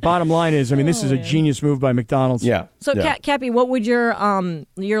 Anyway, bottom line is, I mean, this is a genius move by McDonald's. Yeah. So, yeah. Cappy, what would your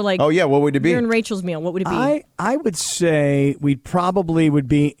like? Oh yeah, what would it be? Your and Rachel's meal. What would it be? I would say we probably would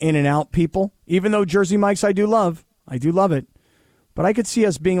be In-N-Out people. Even though Jersey Mike's I do love it, but I could see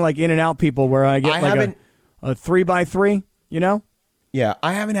us being like In-N-Out people, where I get a 3x3. You know? Yeah,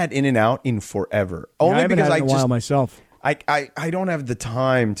 I haven't had In-N-Out in forever. Only I haven't because had it in a while myself. I don't have the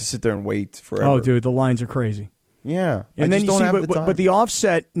time to sit there and wait forever. Oh, dude, the lines are crazy. Yeah, and then you see, but the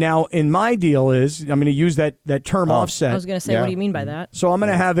offset now in my deal is I'm going to use that term offset. I was going to say, what do you mean by that? So I'm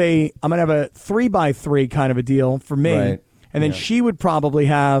going to have a 3x3 kind of a deal for me, right. And then she would probably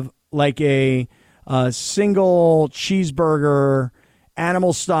have like a single cheeseburger,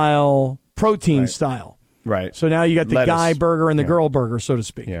 animal style, protein style. Right. So now you got the Lettuce. guy burger and the girl burger, so to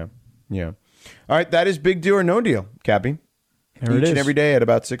speak. Yeah. Yeah. All right, that is Big Deal or No Deal, Cappy. There it is. Each and every day at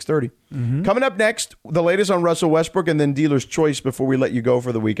about 6:30. Mm-hmm. Coming up next, the latest on Russell Westbrook and then Dealer's Choice before we let you go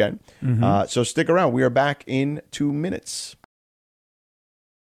for the weekend. Mm-hmm. So stick around. We are back in 2 minutes.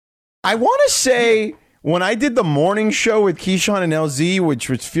 I want to say when I did the morning show with Keyshawn and LZ, which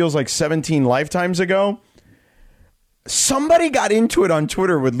feels like 17 lifetimes ago, somebody got into it on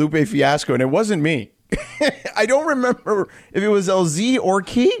Twitter with Lupe Fiasco, and it wasn't me. I don't remember if it was LZ or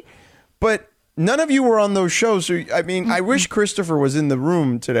Key, but none of you were on those shows. So, I mean, I wish Christopher was in the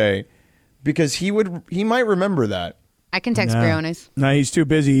room today because he might remember that. I can text Briones. No, he's too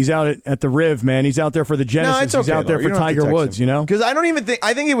busy. He's out at the Riv, man. He's out there for the Genesis. No, it's okay, he's out there for Tiger Woods, you know? Because I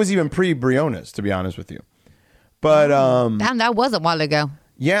think it was even pre-Briones, to be honest with you. But Damn, that was a while ago.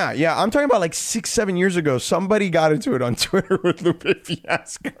 Yeah. I'm talking about like 6-7 years ago. Somebody got into it on Twitter with Lupe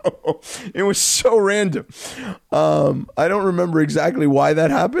Fiasco. It was so random. I don't remember exactly why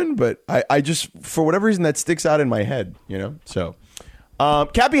that happened, but I just, for whatever reason, that sticks out in my head, you know? So,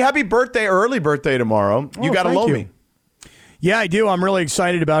 Cappy, happy birthday, early birthday tomorrow. You got to loan me. Yeah, I do. I'm really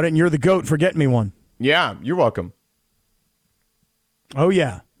excited about it, and you're the GOAT for getting me one. Yeah, you're welcome. Oh,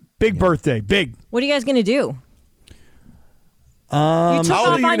 yeah. Big birthday. Big. What are you guys going to do? You took how old off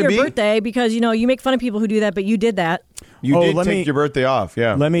are you on gonna your be? birthday because, you make fun of people who do that, but you did that. You did take your birthday off,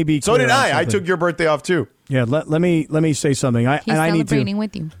 yeah. Let me be clear. So did on I. I something. took your birthday off, too. Yeah, let me say something. He's celebrating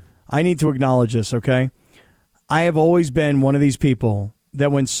with you. I need to acknowledge this, okay? I have always been one of these people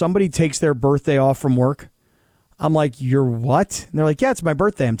that when somebody takes their birthday off from work, I'm like, you're what? And they're like, yeah, it's my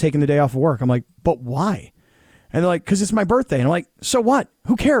birthday. I'm taking the day off of work. I'm like, but why? And they're like, because it's my birthday. And I'm like, so what?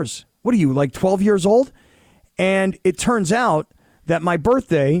 Who cares? What are you, like 12 years old? And it turns out that my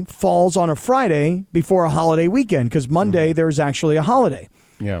birthday falls on a Friday before a holiday weekend because Monday there's actually a holiday.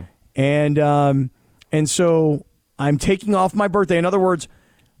 Yeah. And so I'm taking off my birthday. In other words,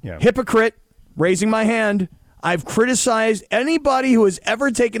 hypocrite, raising my hand. I've criticized anybody who has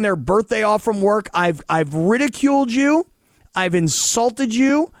ever taken their birthday off from work. I've ridiculed you. I've insulted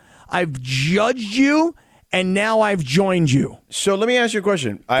you. I've judged you. And now I've joined you. So let me ask you a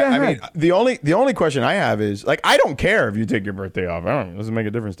question. I mean, the only question I have is, like, I don't care if you take your birthday off. It doesn't make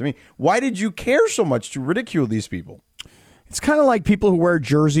a difference to me. Why did you care so much to ridicule these people? It's kind of like people who wear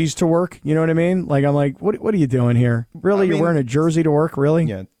jerseys to work. You know what I mean? Like, I'm like, what are you doing here? Really? You're wearing a jersey to work? Really?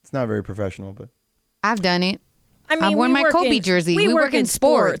 Yeah, it's not very professional, but I've done it. I mean, I've worn my Kobe jersey. We work in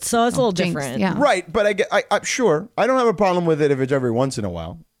sports, so it's a little Jinx, different. Yeah. right. But I'm sure I don't have a problem with it if it's every once in a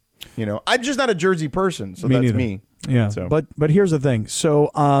while. I'm just not a jersey person, so that's neither. me. Yeah, so. but here's the thing.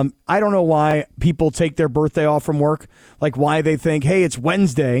 So I don't know why people take their birthday off from work, like why they think, hey, it's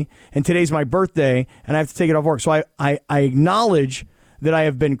Wednesday and today's my birthday and I have to take it off work. So I acknowledge that I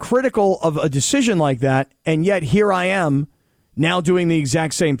have been critical of a decision like that, and yet here I am now doing the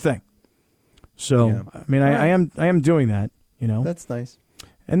exact same thing. So I mean, I am doing that. That's nice.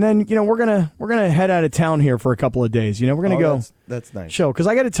 And then we're gonna head out of town here for a couple of days. We're gonna go. That's nice. Chill, because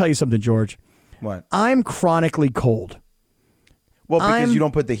I got to tell you something, George. What? I'm chronically cold. Well, because you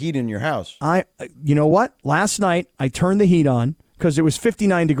don't put the heat in your house. You know what? Last night I turned the heat on because it was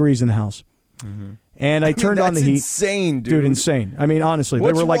 59 degrees in the house, and I turned on the heat. Insane, dude. Insane. I mean, honestly,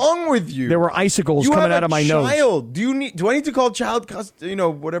 what's there were wrong with you? There were icicles coming out of my nose. Do I need to call child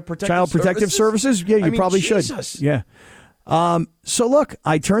protective services? Yeah, you probably Jesus. should. Yeah. So look,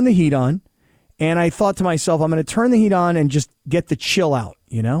 I turned the heat on, and I thought to myself, I'm going to turn the heat on and just get the chill out.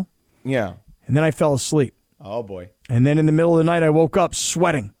 Yeah. And then I fell asleep. Oh boy. And then in the middle of the night, I woke up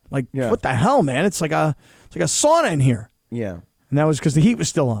sweating. Like, what the hell, man? It's like a sauna in here. Yeah. And that was because the heat was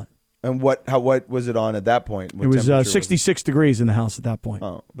still on. And what was it on at that point? It was 66 degrees in the house at that point.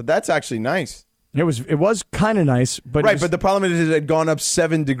 Oh, but that's actually nice. It was kind of nice, but but the problem is it had gone up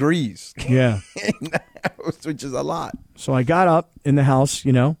 7 degrees. Yeah. which is a lot. So I got up in the house,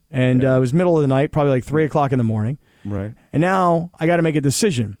 and it was middle of the night, probably like 3 o'clock in the morning. Right. And now I got to make a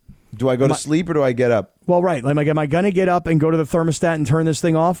decision. Do I go to sleep or do I get up? Well, right. Like, am I going to get up and go to the thermostat and turn this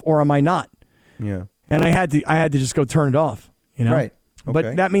thing off, or am I not? Yeah. And I had to just go turn it off, Right. Okay.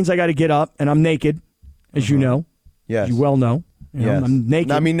 But that means I got to get up, and I'm naked, as you know. Yes. You well know. Yes. I'm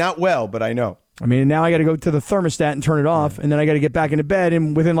naked. I mean, not well, but I know. Now I got to go to the thermostat and turn it off, and then I got to get back into bed,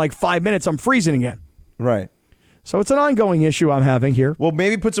 and within like 5 minutes, I'm freezing again. Right. So it's an ongoing issue I'm having here. Well,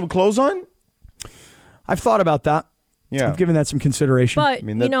 maybe put some clothes on? I've thought about that. Yeah. I've given that some consideration. But,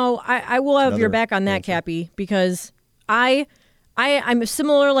 I will have your back on that, Cappy, because I'm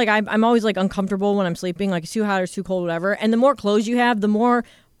similar. Like, I'm always, like, uncomfortable when I'm sleeping. Like, it's too hot or it's too cold, whatever. And the more clothes you have, the more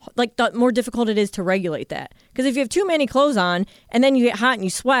difficult it is to regulate that. Because if you have too many clothes on and then you get hot and you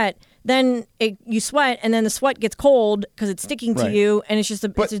sweat, then you sweat and then the sweat gets cold because it's sticking to you, and it's just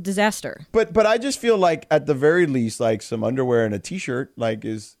it's a disaster. But I just feel like at the very least, like some underwear and a t-shirt, like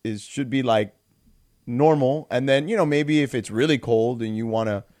is should be like normal. And then maybe if it's really cold and you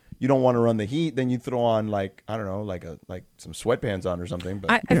don't want to run the heat, then you throw on like some sweatpants on or something.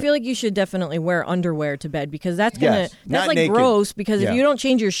 But I feel like you should definitely wear underwear to bed, because that's not like naked. gross. Because if you don't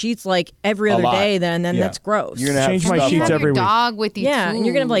change your sheets like every other day, then that's gross. You're gonna change my sheets every week. Dog with you, yeah, too. and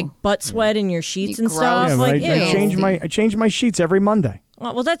you're gonna have like butt sweat in your sheets and stuff. Yeah, like, I change my sheets every Monday.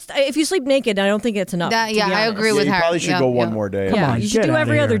 Well, that's if you sleep naked. I don't think it's enough. I agree with you her. probably should go one more day. Come on, you should do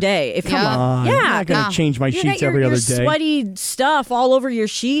every other day. Come on, I'm not gonna change my sheets every other day. Sweaty stuff all over your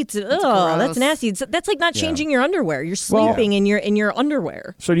sheets. Ugh, that's nasty. That's like not changing your underwear. You're sleeping in your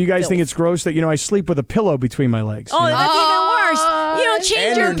underwear. So do you guys think it's gross that I sleep with a pillow between my legs? Oh, that's even worse. You don't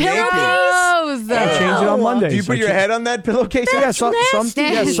change your pillowcase. I change it on Mondays. Do you put your head on that pillowcase?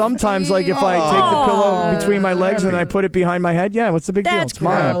 sometimes like if I take the pillow between my legs and I put it behind my head, what's the big deal? That's It's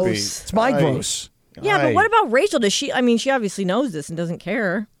mine. gross. It's my gross. Yeah, but what about Rachel? Does she? I mean, she obviously knows this and doesn't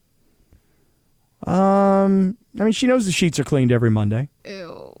care. She knows the sheets are cleaned every Monday.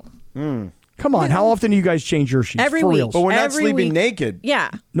 Ew. Come on, how often do you guys change your sheets? Every For week. reals? But we're not Every sleeping week. naked. Yeah.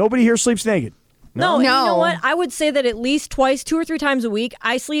 Nobody here sleeps naked. No, and you know what? I would say that at least twice, 2 or 3 times a week,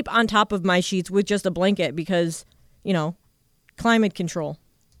 I sleep on top of my sheets with just a blanket because, climate control.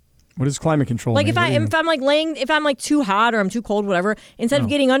 What is climate control? Like mean? if I'm like too hot or I'm too cold, whatever, instead of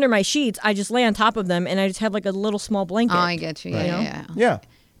getting under my sheets, I just lay on top of them and I just have like a little small blanket. Oh, I get you. Yeah. Yeah.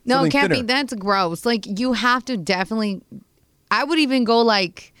 No, Something Cappy, thinner. that's gross. Like, you have to definitely, I would even go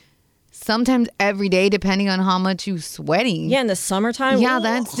like sometimes every day, depending on how much you sweating. Yeah, in the summertime. Yeah, Ugh.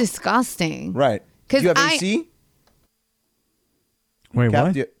 that's disgusting. Right. Do you have AC? Wait, Cap,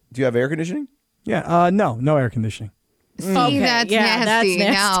 what? do you have air conditioning? Yeah, no air conditioning. See, Okay, that's yeah, nasty.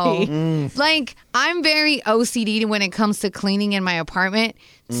 that's nasty. No. Like, I'm very OCD when it comes to cleaning in my apartment.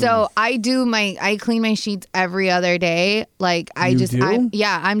 So I clean my sheets every other day. Like, I'm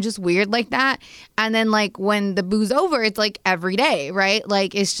just weird like that. And then like when the boo's over, it's like every day, right?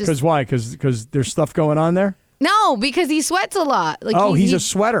 Like, it's just. Because why? Because there's stuff going on there? No, because he sweats a lot. Like, he's a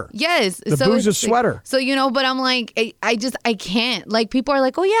sweater. Yes. The boo's a sweater. So, but I'm like, I can't. Like, people are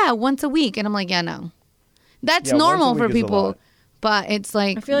like, oh yeah, once a week. And I'm like, yeah, no. That's normal for people. But it's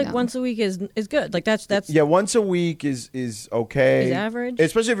like, I feel like once a week is good. Like that's Yeah, once a week is okay. Is average.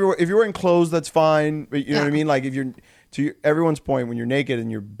 Especially if you're wearing clothes, that's fine. But you know what I mean? Like if you're everyone's point, when you're naked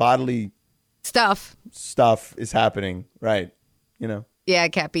and your bodily stuff is happening, right? Yeah,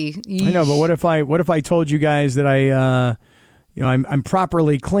 Cappy. I know, but what if I told you guys that I'm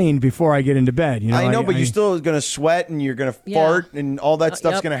properly cleaned before I get into bed? I know, but you're still going to sweat and you're going to fart and all that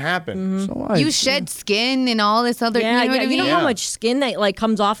stuff's Yep. going to happen. Mm-hmm. You shed skin and all this other. Yeah, you know what I mean? You know how much skin that like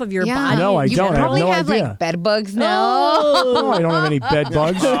comes off of your body? No, I you don't. I have probably no have idea. like bed bugs now. No, I don't have any bed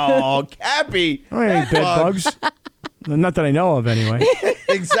bugs. Oh, Cappy. I don't have any bed bugs. Not that I know of, anyway.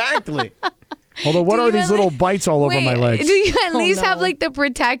 Exactly. Although, what Do are you these have, little like- bites all over my legs? Do you at least no. have like the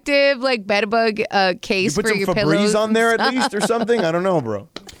protective like bed bug You case put for some your Febreze pillows? on there at least or something? I don't know, bro.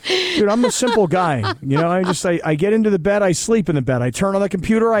 Dude, I'm a simple guy. I get into the bed, I sleep in the bed. I turn on the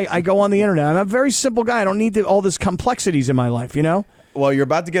computer, I go on the internet. I'm a very simple guy. I don't need all this complexities in my life, Well, you're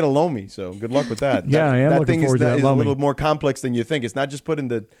about to get a Lomi, so good luck with that. Yeah, I am that looking thing forward to that is a Lomi. little more complex than you think. It's not just putting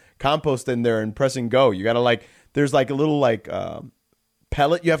the compost in there and pressing go. You got to there's like a little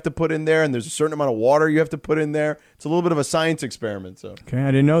pellet you have to put in there, and there's a certain amount of water you have to put in there. It's a little bit of a science experiment. So Okay, I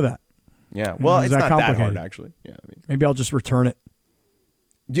didn't know that. yeah, well, Is it's that not that hard complicated? actually. Yeah, Maybe I'll just return it.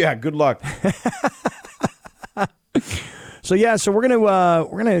 yeah. Good luck. So we're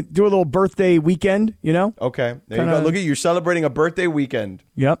gonna do a little birthday weekend, Okay, there you go. Look at you, you're celebrating a birthday weekend.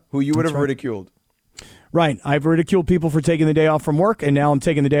 Yep. Who you would That's have right. ridiculed. Right. I've ridiculed people for taking the day off from work, and now I'm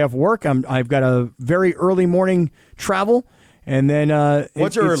taking the day off of work. I've got a very early morning travel, and then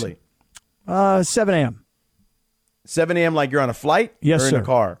what's early? 7 a.m. 7 a.m. Like you're on a flight? Yes, or sir. In a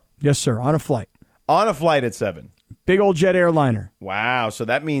car? Yes, sir. On a flight. On a flight at 7. Big old jet airliner. Wow. So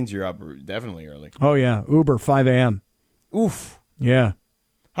that means you're up definitely early. Oh yeah. Uber 5 a.m. Oof. Yeah.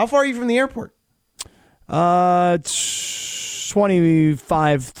 How far are you from the airport?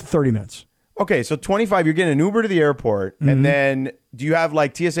 25, 30 minutes. Okay, so 25, you're getting an Uber to the airport, and then do you have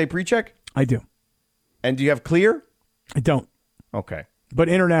like TSA pre-check? I do. And do you have clear? I don't. Okay. But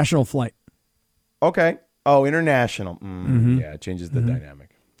international flight. Okay. Oh, international. Yeah, it changes the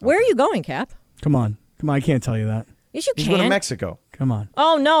dynamic. Where are you going, Cap? Come on. I can't tell you that. Yes, you He's can. going to Mexico. Come on.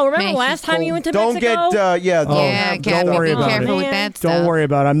 Oh, no. Remember last time you went to Don't Mexico? get, Yeah, don't worry be about careful it. with that stuff. Don't worry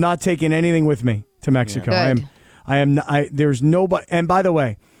about it. I'm not taking anything with me to Mexico. Yeah. Good. There's nobody. And by the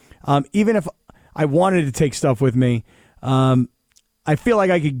way, even if I wanted to take stuff with me, I feel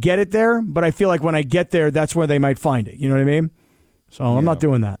like I could get it there, but I feel like when I get there, that's where they might find it. You know what I mean? So I'm not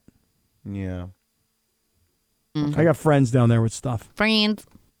doing that. Yeah. I got friends down there with stuff. Friends.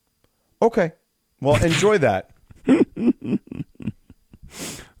 Okay. Well, enjoy that.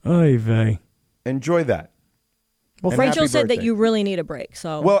 Oy vey. Enjoy that. Well, Rachel said that you really need a break.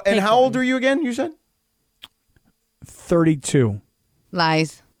 So well, and how old are you again, you said? 32.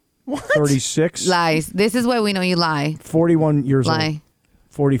 Lies. What? 36. Lies. This is why we know you lie. 41 years old. Lie.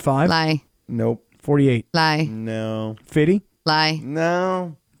 45. Lie. Nope. 48. Lie. No. 50. Lie.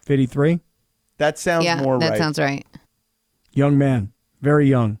 No. 53. That sounds more right. That sounds right. Young man. Very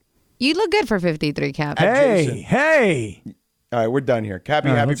young. You look good for 53, Cap. Hey. All right, we're done here. Cappy,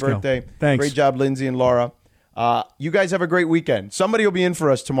 All right, happy let's go. birthday. Thanks. Great job, Lindsay and Laura. You guys have a great weekend. Somebody will be in for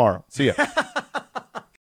us tomorrow. See ya.